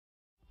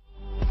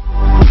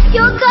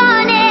You're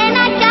gone and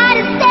I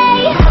gotta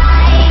stay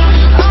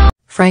high.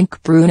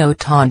 Frank Bruno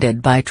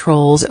taunted by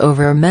trolls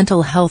over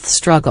mental health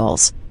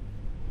struggles.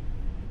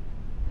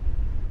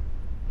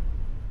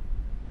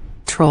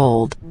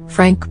 Trolled,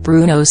 Frank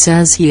Bruno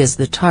says he is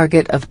the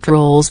target of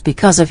trolls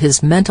because of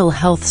his mental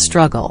health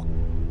struggle.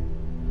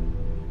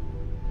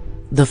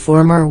 The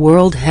former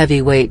world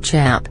heavyweight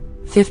champ,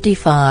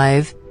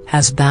 55,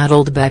 has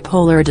battled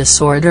bipolar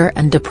disorder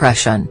and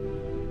depression.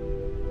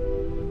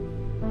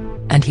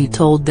 And he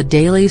told the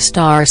Daily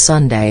Star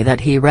Sunday that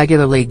he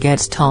regularly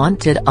gets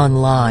taunted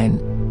online.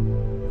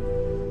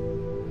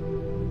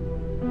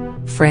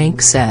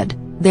 Frank said,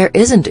 "There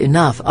isn't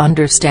enough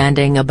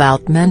understanding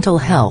about mental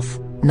health,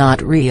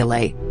 not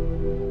really.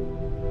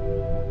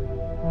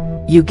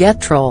 You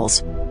get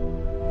trolls.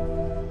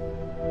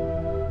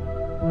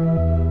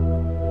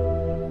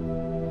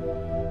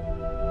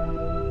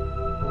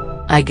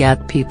 I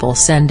get people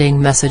sending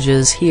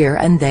messages here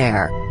and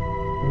there.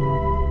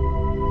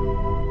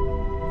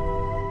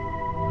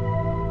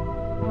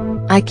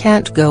 I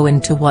can't go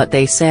into what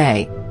they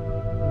say.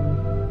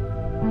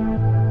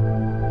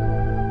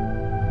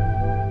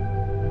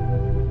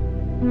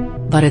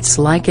 But it's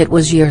like it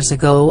was years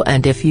ago,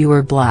 and if you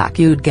were black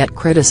you'd get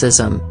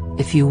criticism,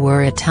 if you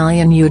were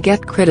Italian you'd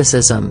get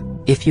criticism,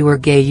 if you were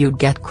gay you'd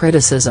get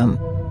criticism.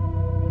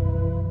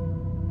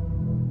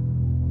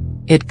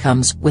 It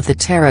comes with the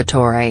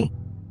territory."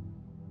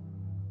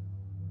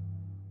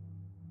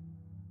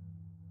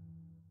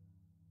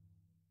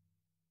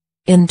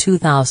 In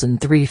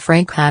 2003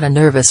 Frank had a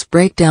nervous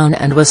breakdown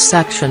and was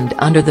sectioned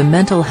under the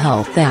Mental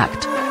Health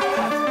Act.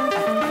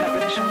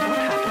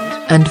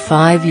 And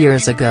 5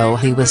 years ago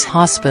he was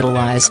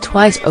hospitalized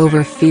twice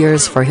over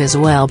fears for his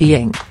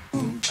well-being.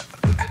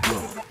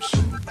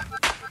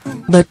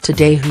 But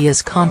today he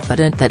is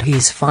confident that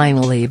he's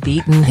finally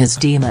beaten his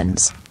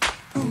demons.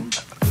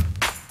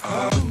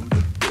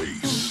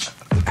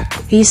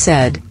 He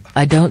said,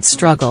 "I don't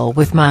struggle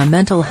with my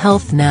mental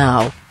health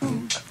now.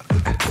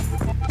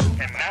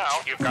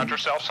 Got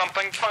yourself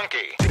something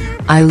funky.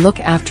 I look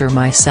after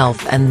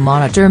myself and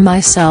monitor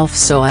myself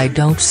so I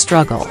don't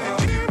struggle.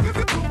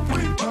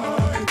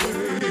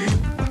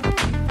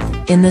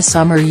 In the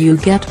summer you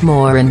get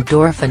more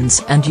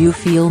endorphins and you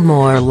feel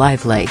more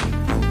lively.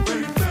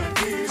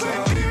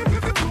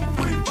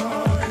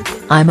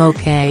 I'm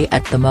okay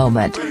at the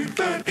moment.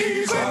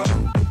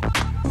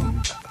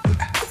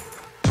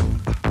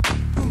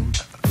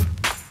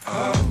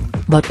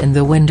 But in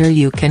the winter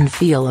you can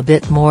feel a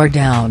bit more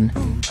down.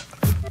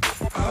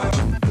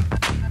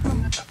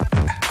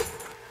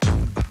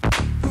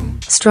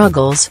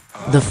 Struggles,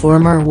 the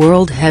former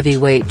world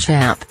heavyweight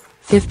champ,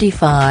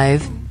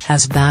 55,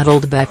 has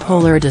battled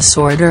bipolar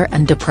disorder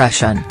and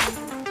depression.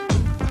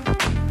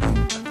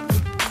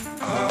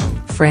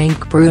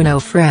 Frank Bruno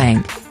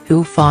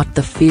who fought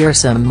the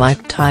fearsome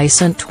Mike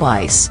Tyson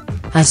twice,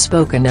 has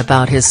spoken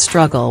about his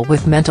struggle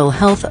with mental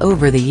health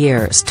over the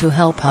years to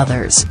help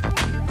others.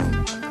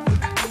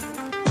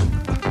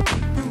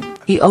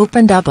 He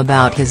opened up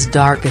about his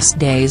darkest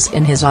days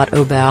in his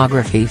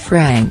autobiography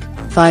Frank,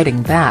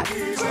 Fighting Back.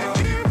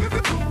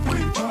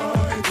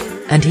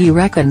 And he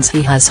reckons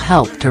he has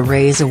helped to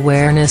raise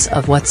awareness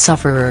of what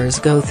sufferers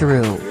go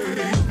through.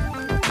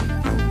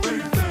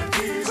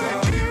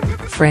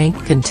 Frank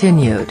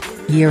continued,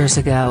 "Years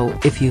ago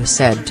if you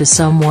said to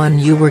someone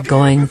you were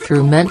going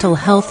through mental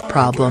health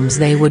problems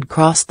they would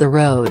cross the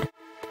road.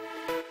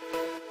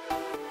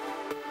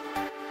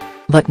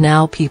 But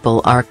now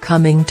people are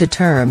coming to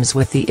terms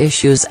with the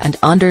issues and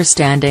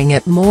understanding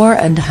it more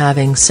and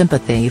having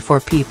sympathy for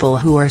people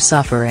who are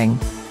suffering.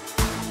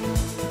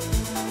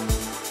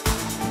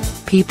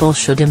 People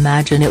should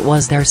imagine it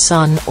was their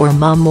son or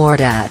mum or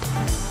dad.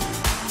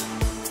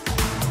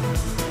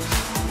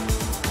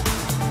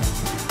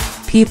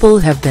 People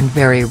have been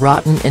very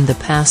rotten in the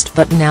past,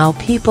 but now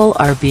people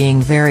are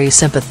being very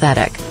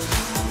sympathetic.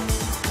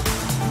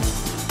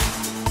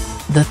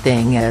 The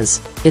thing is,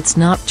 it's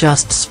not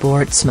just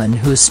sportsmen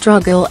who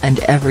struggle and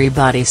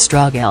everybody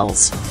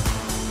struggles.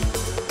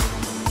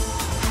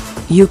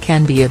 You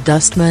can be a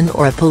dustman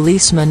or a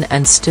policeman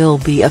and still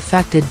be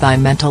affected by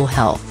mental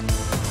health."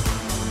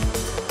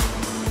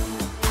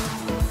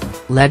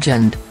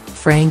 Legend,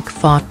 Frank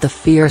fought the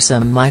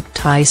fearsome Mike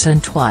Tyson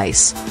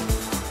twice.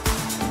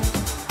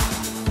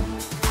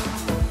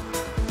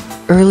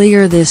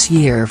 Earlier this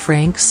year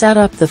Frank set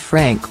up the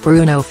Frank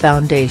Bruno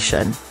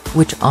Foundation,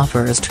 which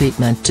offers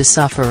treatment to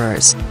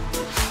sufferers.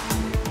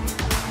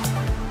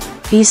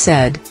 He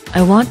said,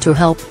 "I want to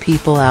help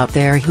people out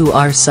there who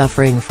are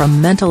suffering from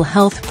mental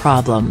health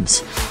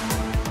problems.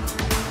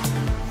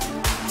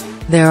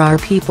 There are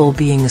people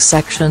being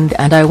sectioned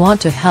and I want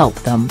to help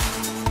them.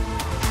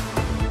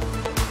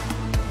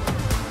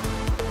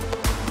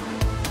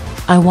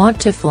 I want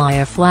to fly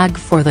a flag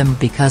for them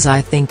because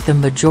I think the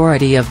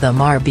majority of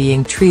them are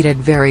being treated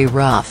very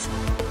rough."